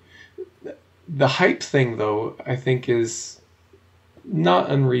hype thing, though, I think is not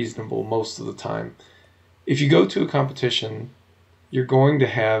unreasonable most of the time. If you go to a competition, you're going to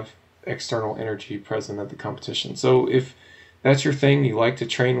have external energy present at the competition. So if that's your thing, you like to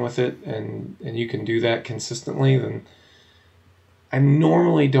train with it, and you can do that consistently, then I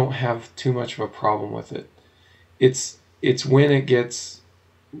normally don't have too much of a problem with it. It's when it gets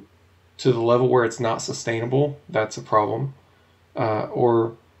to the level where it's not sustainable, that's a problem.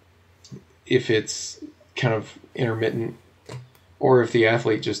 Or if it's kind of intermittent, or if the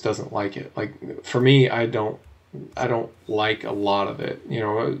athlete just doesn't like it. Like for me, I don't like a lot of it.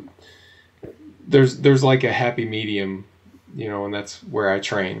 There's like a happy medium, and that's where I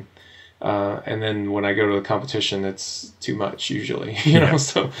train. And then when I go to the competition, it's too much usually,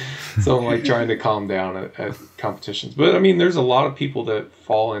 so I'm like trying to calm down at competitions. But I mean, there's a lot of people that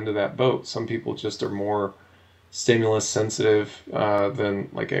fall into that boat. Some people just are more stimulus sensitive than,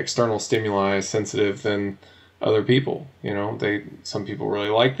 like, external stimuli sensitive than other people. Some people really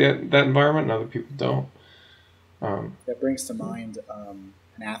like that environment, and other people don't. That brings to mind an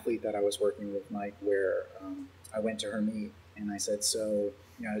athlete that I was working with, Mike, where I went to her meet and I said, so,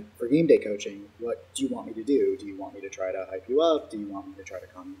 for game day coaching, what do you want me to do? Do you want me to try to hype you up? Do you want me to try to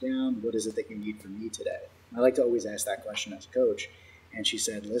calm you down? What is it that you need from me today? And I like to always ask that question as a coach. And she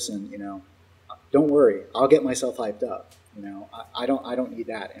said, listen, don't worry, I'll get myself hyped up. I don't need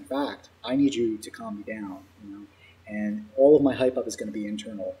that. In fact, I need you to calm me down, and all of my hype up is going to be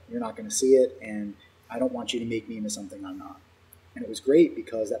internal. You're not going to see it, and I don't want you to make me into something I'm not. And it was great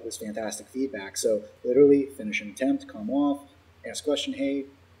because that was fantastic feedback. So literally finish an attempt, calm off, ask a question, hey,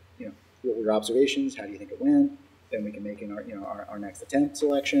 what were your observations? How do you think it went? Then we can make our next attempt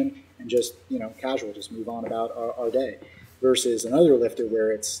selection, and just, casual, just move on about our day. Versus another lifter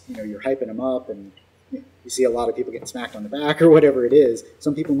where it's, you're hyping them up, and you see a lot of people getting smacked on the back or whatever it is.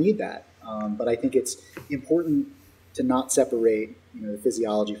 Some people need that. But I think it's important to not separate, the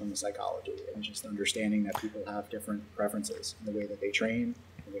physiology from the psychology, and just understanding that people have different preferences in the way that they train,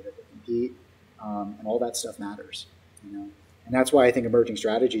 the way that they compete, and all that stuff matters, And that's why I think emerging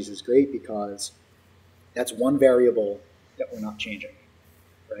strategies is great, because that's one variable that we're not changing,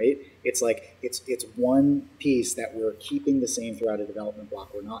 right? It's like it's one piece that we're keeping the same throughout a development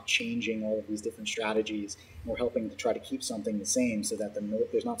block. We're not changing all of these different strategies. We're helping to try to keep something the same so that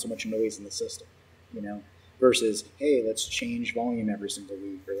there's not so much noise in the system, versus, hey, let's change volume every single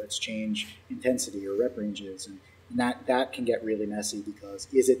week, or let's change intensity or rep ranges. And that can get really messy, because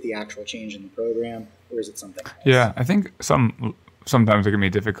is it the actual change in the program, or is it something else? Yeah, I think sometimes it can be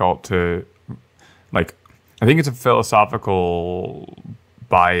difficult to, like, I think it's a philosophical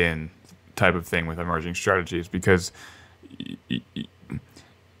buy-in type of thing with emerging strategies, because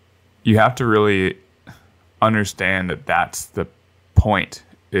you have to really understand that that's the point,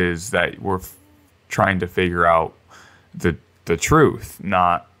 is that we're trying to figure out the truth,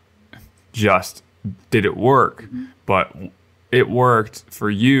 not just did it work, but it worked for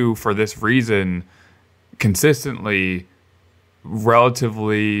you for this reason consistently.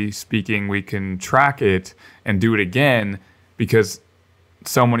 Relatively speaking, we can track it and do it again because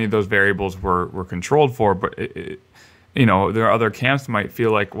so many of those variables were controlled for. But there are other camps might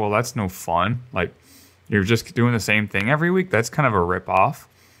feel like, well, that's no fun. Like, you're just doing the same thing every week. That's kind of a rip off.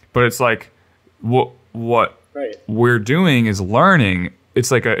 But it's like what right. we're doing is learning.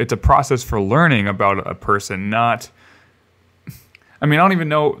 It's a process for learning about a person, not. I mean, I don't even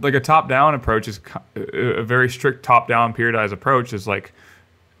know, like a top-down approach is a very strict top-down periodized approach is like,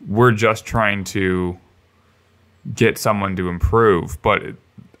 we're just trying to get someone to improve. But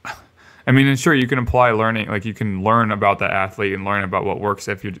and sure, you can apply learning, like you can learn about the athlete and learn about what works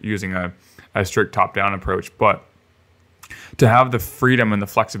if you're using a strict top-down approach. But to have the freedom and the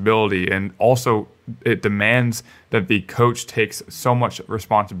flexibility, and also it demands that the coach takes so much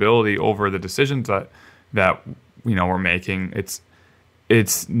responsibility over the decisions that we're making.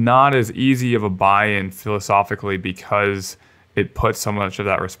 It's not as easy of a buy-in philosophically because it puts so much of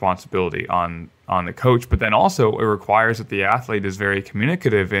that responsibility on the coach. But then also it requires that the athlete is very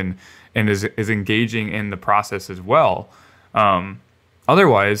communicative and is engaging in the process as well.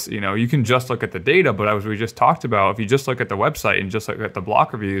 Otherwise, you can just look at the data, but as we just talked about, if you just look at the website and just look at the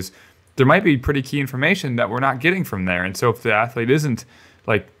block reviews, there might be pretty key information that we're not getting from there. And so if the athlete isn't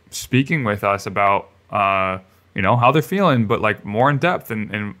like speaking with us about how they're feeling, but like more in depth,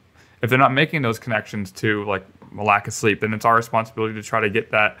 and if they're not making those connections to like a lack of sleep, then it's our responsibility to try to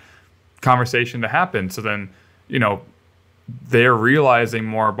get that conversation to happen. So then, they're realizing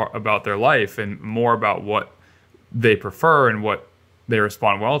more about their life and more about what they prefer and what they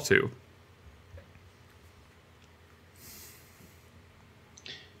respond well to.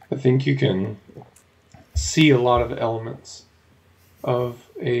 I think you can see a lot of elements of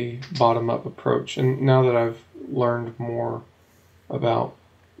a bottom-up approach. And now that I've learned more about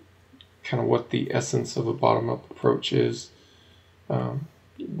kind of what the essence of a bottom-up approach is,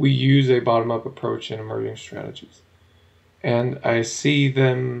 we use a bottom-up approach in emerging strategies. And I see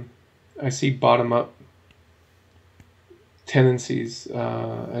bottom-up tendencies,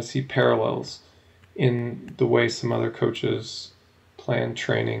 I see parallels in the way some other coaches plan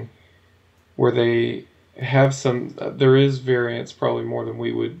training, where they have there is variance, probably more than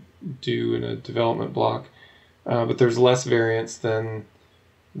we would do in a development block, but there's less variance than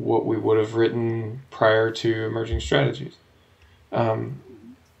what we would have written prior to emerging strategies.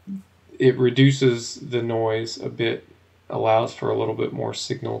 It reduces the noise a bit, allows for a little bit more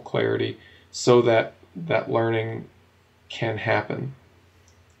signal clarity so that learning can happen.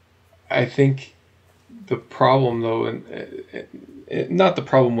 I think the problem, though, and not the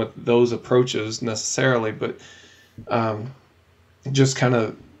problem with those approaches necessarily, but just kind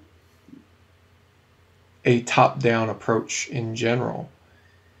of a top-down approach in general,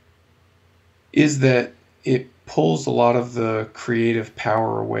 is that it pulls a lot of the creative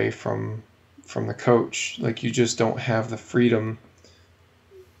power away from the coach. Like, you just don't have the freedom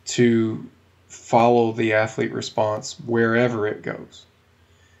to follow the athlete response wherever it goes.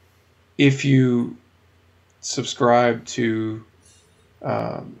 If you subscribe to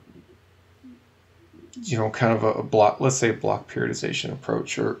kind of a block, let's say a block periodization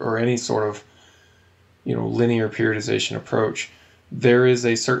approach, or any sort of linear periodization approach, there is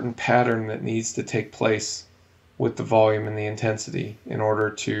a certain pattern that needs to take place with the volume and the intensity in order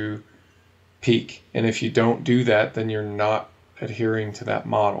to peak. And if you don't do that, then you're not adhering to that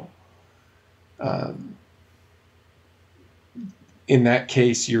model. In that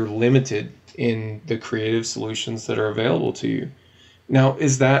case, you're limited in the creative solutions that are available to you. Now,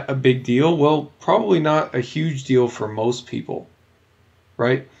 is that a big deal? Well, probably not a huge deal for most people,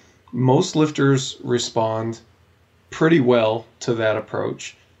 right? Most lifters respond pretty well to that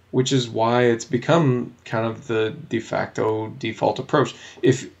approach, which is why it's become kind of the de facto default approach.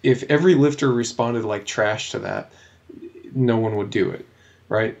 If every lifter responded like trash to that, no one would do it,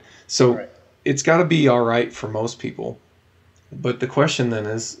 right? So right. It's got to be all right for most people. But the question then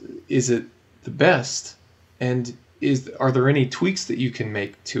is it the best? And are there any tweaks that you can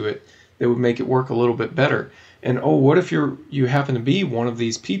make to it that would make it work a little bit better? And what if you happen to be one of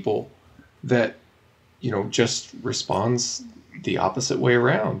these people that just responds the opposite way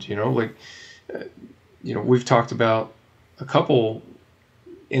around? We've talked about a couple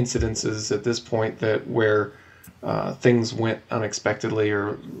incidences at this point where things went unexpectedly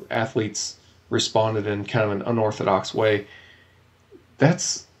or athletes responded in kind of an unorthodox way.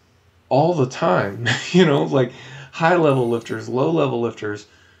 That's all the time, like high level lifters, low level lifters,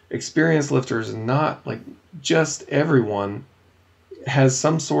 experienced lifters, not like just everyone has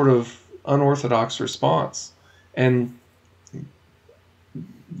some sort of unorthodox response. And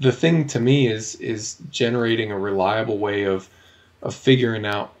the thing to me is generating a reliable way of figuring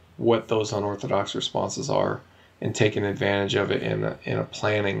out what those unorthodox responses are and taking advantage of it in a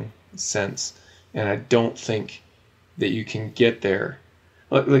planning sense. And I don't think that you can get there.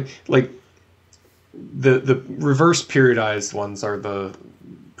 Like the reverse periodized ones are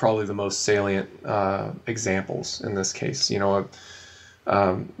probably the most salient examples in this case.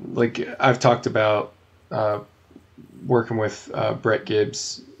 Like I've talked about working with Brett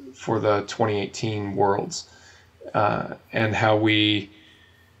Gibbs for the 2018 Worlds, and how we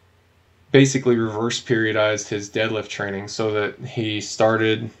basically reverse periodized his deadlift training so that he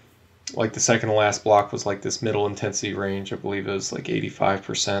started, like the second to last block was like this middle intensity range. I believe it was like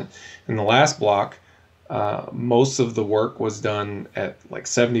 85%. In the last block, most of the work was done at like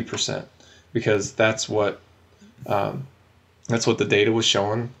 70%, because that's what the data was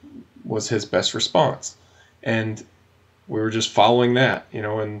showing was his best response. And we were just following that,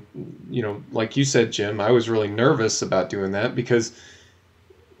 and, like you said, Jim, I was really nervous about doing that because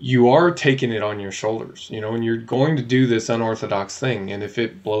you are taking it on your shoulders, and you're going to do this unorthodox thing. And if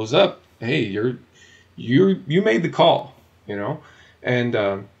it blows up, hey, you made the call,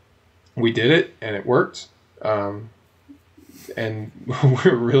 and we did it and it worked. And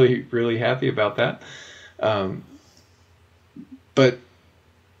we're really, really happy about that. But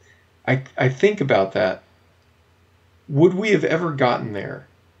I think about that. Would we have ever gotten there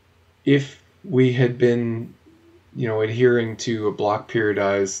if we had been, adhering to a block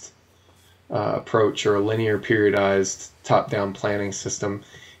periodized approach or a linear periodized top-down planning system,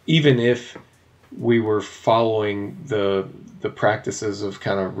 even if we were following the practices of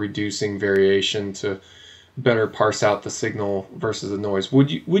kind of reducing variation to better parse out the signal versus the noise?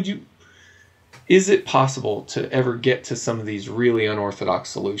 Is it possible to ever get to some of these really unorthodox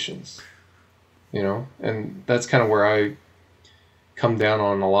solutions? And that's kind of where I come down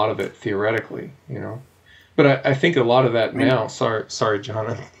on a lot of it theoretically, But I think a lot of that now, sorry, John,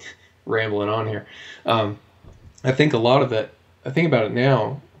 I'm rambling on here. I think a lot of that, I think about it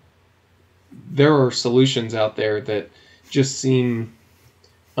now, there are solutions out there that just seem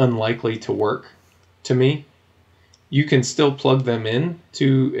unlikely to work to me. You can still plug them in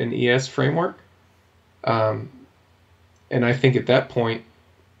to an ES framework. And I think at that point,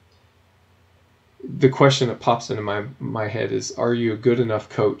 the question that pops into my head is, are you a good enough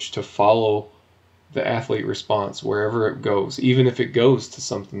coach to follow the athlete response wherever it goes, even if it goes to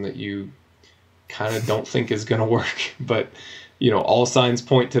something that you kind of don't think is going to work, but all signs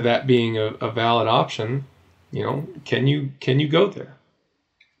point to that being a valid option. Can you go there?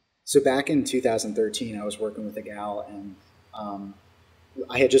 So back in 2013, I was working with a gal, and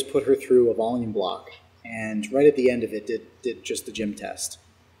I had just put her through a volume block, and right at the end of it did just the gym test,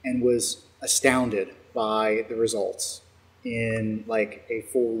 and was astounded by the results in like a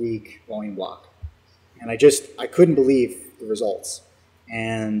 4-week volume block. And I couldn't believe the results.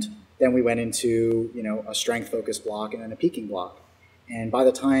 And then we went into, a strength focused block and then a peaking block. And by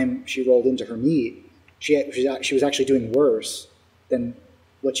the time she rolled into her meet, she was actually doing worse than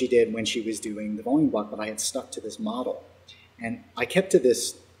what she did when she was doing the volume block, but I had stuck to this model. And I kept to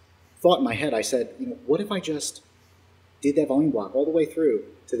this thought in my head. I said, what if I just did that volume block all the way through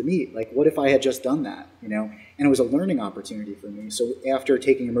to the meet? Like, what if I had just done that, And it was a learning opportunity for me. So after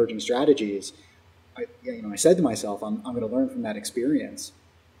taking emerging strategies, I said to myself, I'm going to learn from that experience.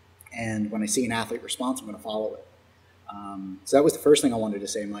 And when I see an athlete response, I'm going to follow it. So that was the first thing I wanted to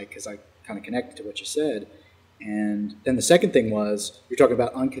say, Mike, because I kind of connected to what you said. And then the second thing was, you're talking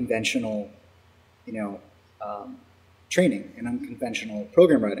about unconventional, training and unconventional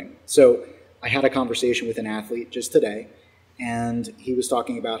program writing. So I had a conversation with an athlete just today, and he was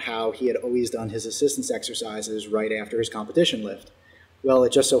talking about how he had always done his assistance exercises right after his competition lift. Well,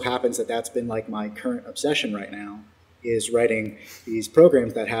 it just so happens that that's been like my current obsession right now, is writing these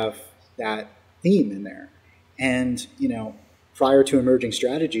programs that have that theme in there. And, prior to emerging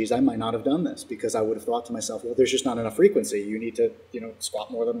strategies, I might not have done this, because I would have thought to myself, well, there's just not enough frequency. You need to,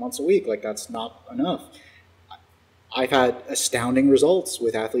 squat more than once a week. Like, that's not enough. I've had astounding results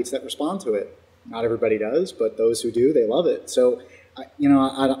with athletes that respond to it. Not everybody does, but those who do, they love it. So, I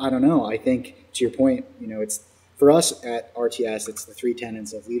don't know. I think, to your point, it's, for us at RTS, it's the 3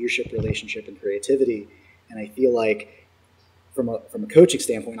 tenets of leadership, relationship, and creativity. And I feel like from a coaching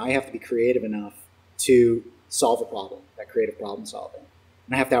standpoint, I have to be creative enough to solve a problem, that creative problem solving.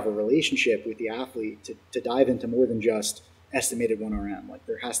 And I have to have a relationship with the athlete to dive into more than just estimated 1RM. Like,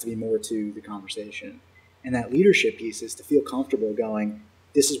 there has to be more to the conversation. And that leadership piece is to feel comfortable going,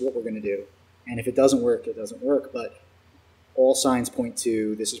 this is what we're going to do. And if it doesn't work, it doesn't work. But all signs point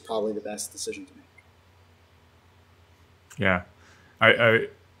to this is probably the best decision to make. Yeah.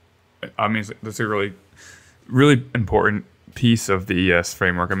 I mean, that's a really, really important piece of the ES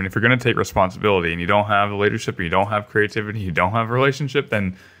framework. I mean, if you're going to take responsibility and you don't have the leadership, and you don't have creativity, you don't have a relationship,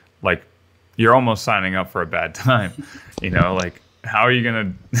 then like you're almost signing up for a bad time. Like how are you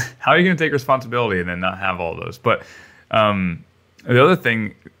going to take responsibility and then not have all those? But the other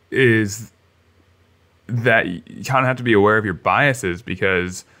thing is that you kind of have to be aware of your biases,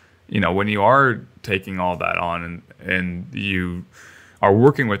 because when you are taking all that on and you are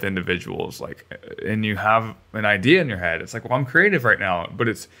working with individuals, and you have an idea in your head, it's like, well, I'm creative right now, but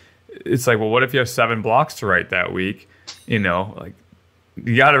it's like, well, what if you have 7 blocks to write that week? You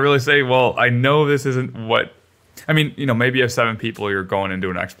got to really say, well, I know this isn't what, maybe you have 7 people, you're going into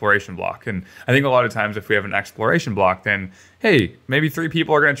an exploration block. And I think a lot of times if we have an exploration block, then, hey, maybe 3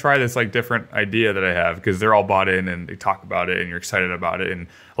 people are going to try this different idea that I have, because they're all bought in and they talk about it and you're excited about it. And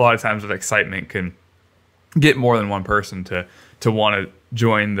a lot of times that excitement can get more than one person to want to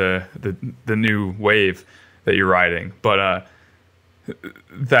join the new wave that you're riding. But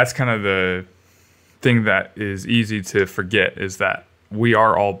that's kind of the thing that is easy to forget, is that we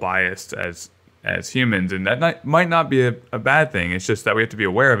are all biased as humans, and that might not be a bad thing. It's just that we have to be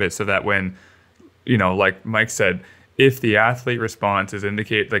aware of it, so that when, like Mike said, if the athlete response is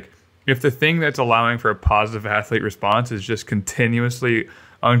if the thing that's allowing for a positive athlete response is just continuously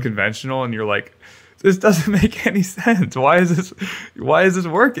unconventional, and you're like, this doesn't make any sense. Why is this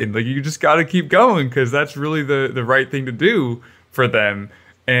working? You just got to keep going, because that's really the right thing to do for them.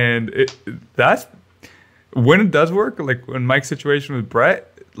 And that's when it does work. Like in Mike's situation with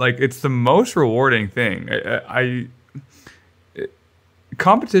Brett, it's the most rewarding thing.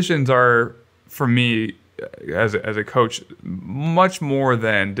 Competitions are, for me as a coach, much more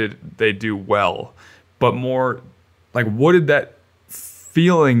than did they do well, but more what did that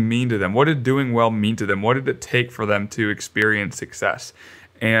feeling mean to them? What did doing well mean to them? What did it take for them to experience success?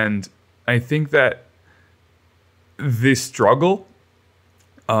 And I think that the struggle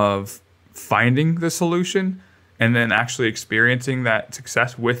of finding the solution and then actually experiencing that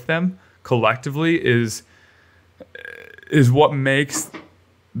success with them collectively is what makes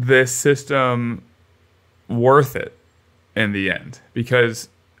this system worth it in the end. Because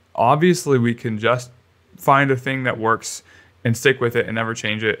obviously we can just find a thing that works and stick with it and never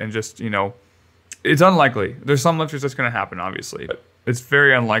change it, and just, it's unlikely. There's some lectures that's going to happen, obviously, but it's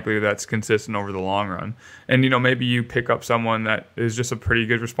very unlikely that's consistent over the long run. And, maybe you pick up someone that is just a pretty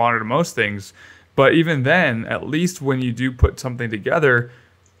good responder to most things, but even then, at least when you do put something together,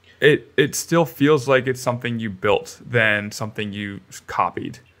 it still feels like it's something you built than something you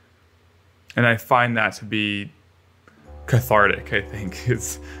copied. And I find that to be cathartic, I think,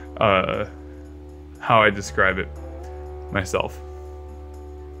 is how I describe it myself.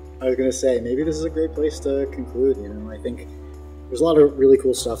 I was going to say, maybe this is a great place to conclude. I think there's a lot of really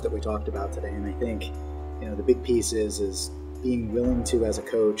cool stuff that we talked about today, and I think the big piece is being willing to, as a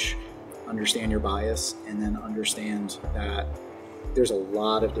coach, understand your bias, and then understand that there's a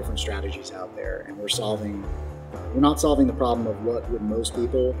lot of different strategies out there, and we're not solving the problem of what would most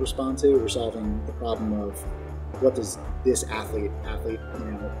people respond to. We're solving the problem of what does this athlete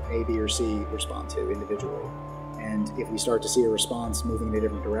A, B, or C respond to individually. And if we start to see a response moving in a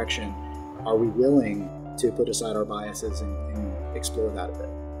different direction, are we willing to put aside our biases and explore that a bit?